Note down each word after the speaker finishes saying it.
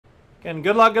Again,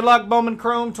 good luck, Bowman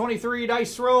Chrome 23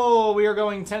 dice roll. We are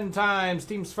going 10 times.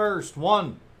 Teams first.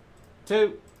 1,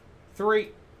 2, 3,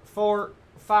 4,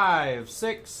 5,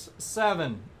 6,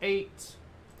 7, 8,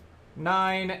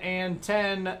 9, and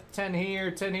 10. 10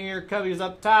 here, 10 here. Cubbies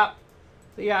up top.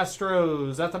 The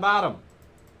Astros at the bottom.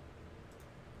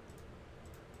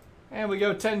 And we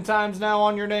go 10 times now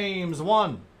on your names.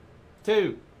 1,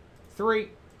 2, 3,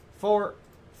 4,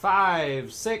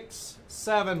 5, 6,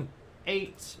 7,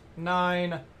 8,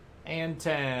 9, and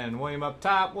 10. William up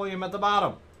top, William at the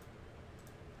bottom.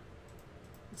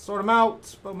 Let's sort them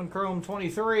out. Bowman Chrome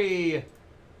 23.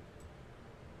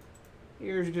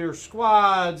 Here's your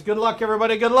squads. Good luck,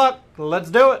 everybody. Good luck.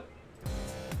 Let's do it.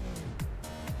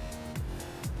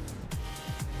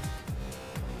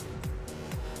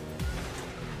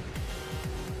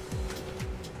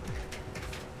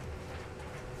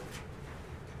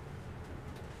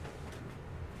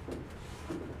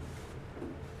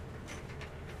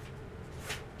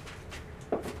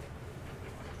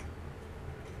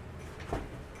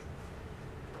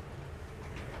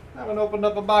 I haven't opened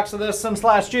up a box of this since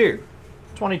last year.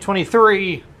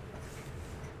 2023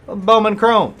 Bowman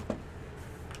Chrome.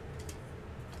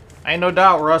 Ain't no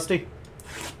doubt, Rusty.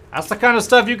 That's the kind of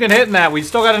stuff you can hit in that. We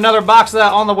still got another box of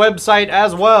that on the website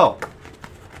as well.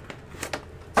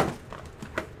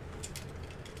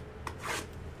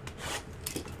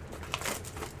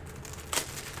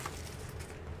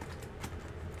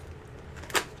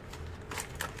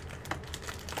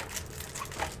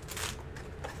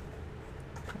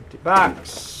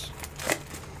 Box.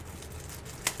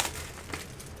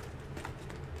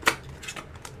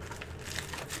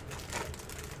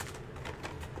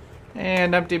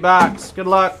 And empty box. Good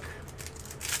luck.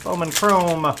 Bowman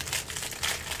Chrome.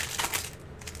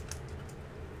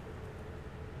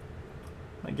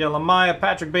 Miguel Amaya,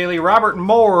 Patrick Bailey, Robert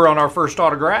Moore on our first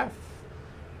autograph.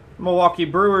 Milwaukee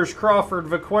Brewers, Crawford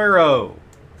Vaquero.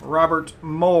 Robert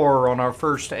Moore on our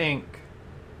first ink.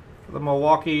 For the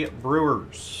Milwaukee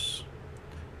Brewers.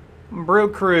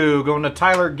 Brew Crew going to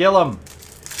Tyler Gillum.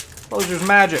 Closer's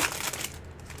Magic.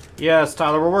 Yes,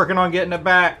 Tyler, we're working on getting it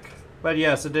back. But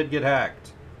yes, it did get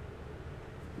hacked.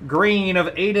 Green of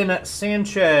Aiden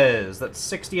Sanchez. That's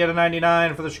 60 out of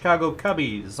 99 for the Chicago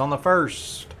Cubbies on the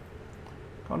first.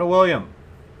 Going to William.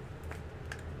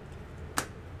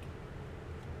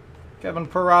 Kevin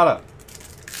Parada.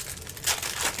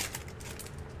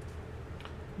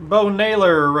 Bo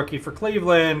Naylor, rookie for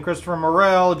Cleveland. Christopher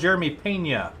Morel, Jeremy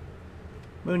Pena.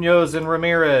 Munoz and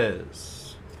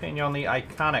Ramirez. Pena on the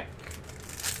iconic.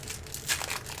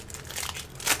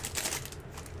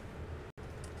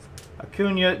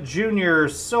 Acuna Jr.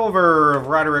 Silver of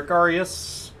Roderick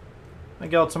Arias.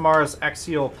 Miguel Tamaris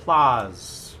Axial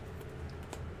Plaz.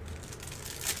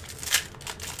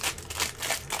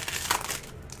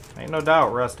 Ain't no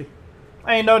doubt, Rusty.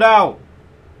 Ain't no doubt.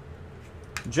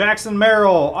 Jackson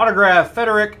Merrill, autograph,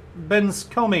 Federic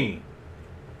Benscomi.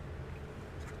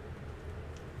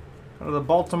 The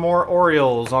Baltimore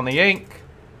Orioles on the ink.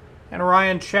 And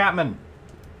Ryan Chapman.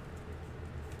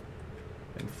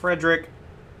 And Frederick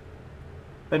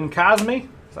Bencosme.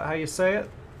 Is that how you say it?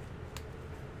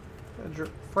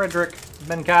 Frederick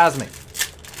Bencosme.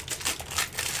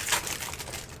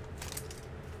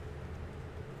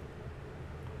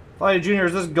 Flighty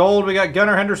Juniors, this gold. We got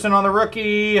Gunnar Henderson on the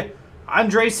rookie.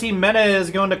 Andres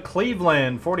Jimenez going to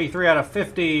Cleveland. 43 out of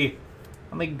 50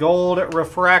 on the gold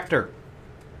refractor.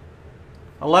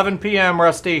 11 p.m.,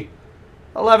 Rusty.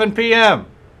 11 p.m.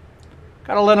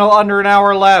 Got a little under an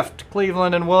hour left.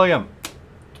 Cleveland and William.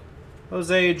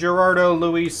 Jose Gerardo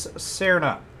Luis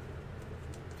Serna.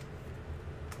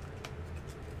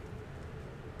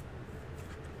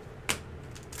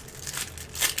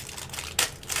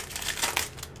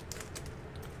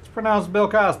 It's pronounced Bill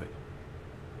Cosby.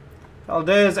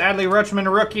 Valdez, Adley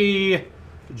Rutschman, rookie.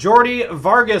 Jordy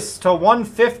Vargas to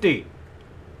 150.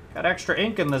 Got extra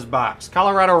ink in this box.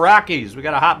 Colorado Rockies. We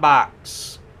got a hot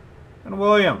box. And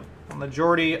William on the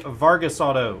Jordy Vargas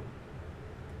auto.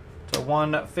 To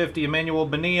 150. Emmanuel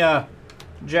Bonilla.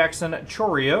 Jackson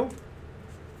Chorio.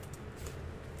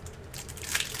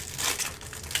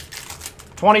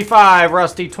 25,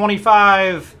 Rusty.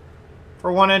 25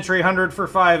 for 1 entry. 100 for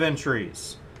 5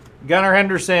 entries. Gunnar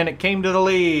Henderson. It came to the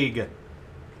league.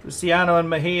 Luciano and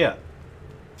Mejia.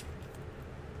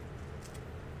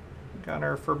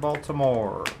 Gunner for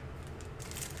Baltimore.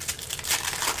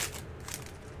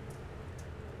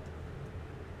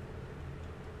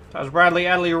 Taj Bradley,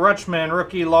 Adley Rutschman,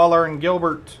 rookie Lawler and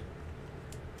Gilbert.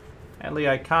 Adley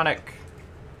iconic.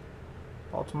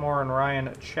 Baltimore and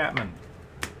Ryan Chapman.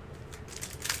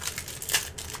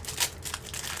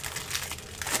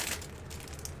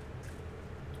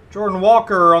 Jordan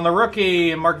Walker on the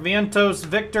rookie. Mark Vientos.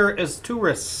 Victor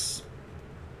Esturis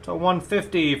to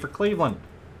 150 for Cleveland.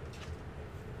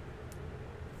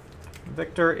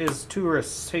 Victor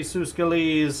Esturis. Jesus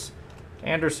Galiz.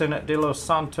 Anderson De Los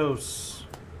Santos.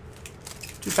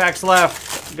 2 packs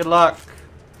left. Good luck.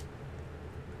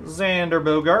 Xander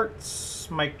Bogaerts.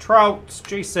 Mike Trout.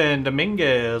 Jason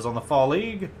Dominguez on the Fall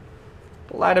League.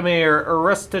 Vladimir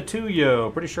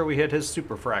Restituyo. Pretty sure we hit his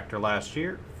Superfractor last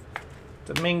year.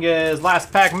 Dominguez.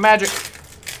 Last pack Magic.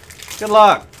 Good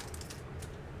luck.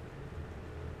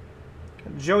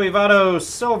 Joey Votto.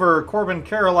 Silver. Corbin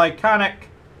Carroll. Iconic.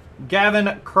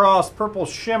 Gavin Cross. Purple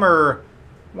Shimmer.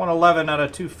 111 out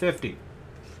of 250.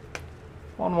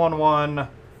 111 out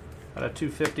of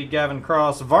 250. Gavin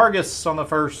Cross. Vargas on the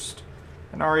first.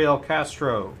 And Ariel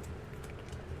Castro.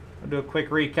 I'll do a quick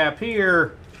recap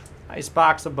here. Nice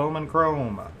box of Bowman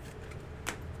Chrome.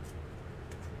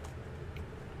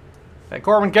 That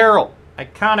Corbin Carroll.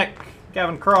 Iconic.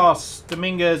 Gavin Cross.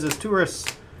 Dominguez is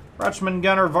tourist. Rutschman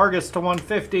Gunner. Vargas to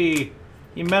 150.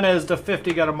 Jimenez to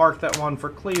 50. Got to mark that one for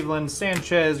Cleveland.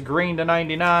 Sanchez green to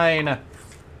 99.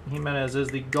 Jimenez is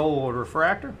the gold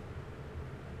refractor.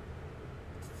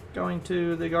 Going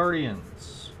to the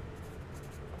Guardians.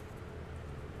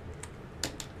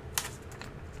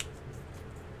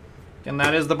 And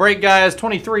that is the break, guys.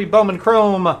 23 Bowman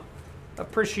Chrome.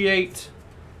 Appreciate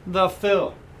the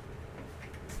fill.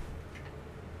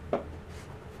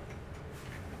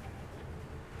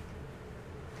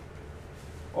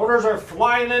 Orders are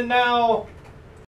flying in now.